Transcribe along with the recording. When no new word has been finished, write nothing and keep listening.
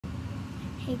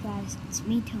Hey guys, it's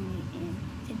me Tony, and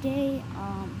today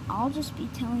I'll just be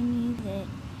telling you that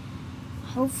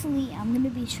hopefully I'm going to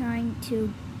be trying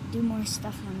to do more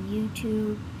stuff on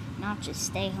YouTube, not just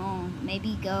stay home,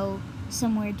 maybe go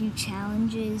somewhere, do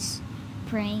challenges,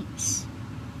 pranks,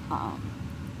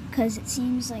 because it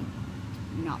seems like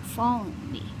you're not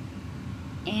following me,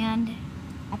 and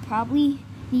I probably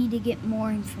need to get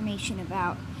more information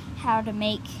about how to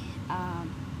make a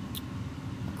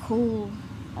cool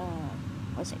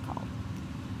what's it called?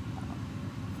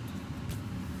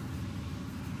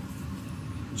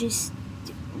 Just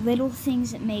little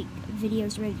things that make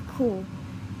videos really cool,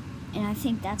 and I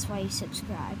think that's why you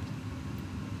subscribed.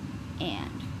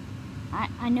 And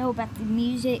I know about the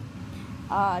music.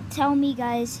 Tell me,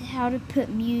 guys, how to put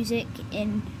music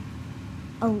in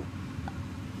the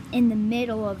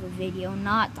middle of a video,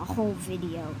 not the whole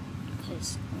video,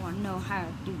 because I want to know how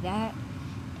to do that.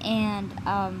 And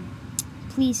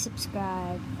please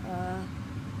subscribe.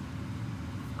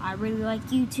 I really like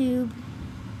YouTube,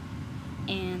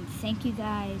 and thank you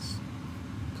guys.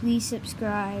 Please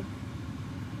subscribe.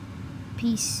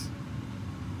 Peace.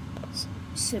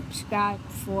 Subscribe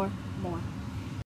for more.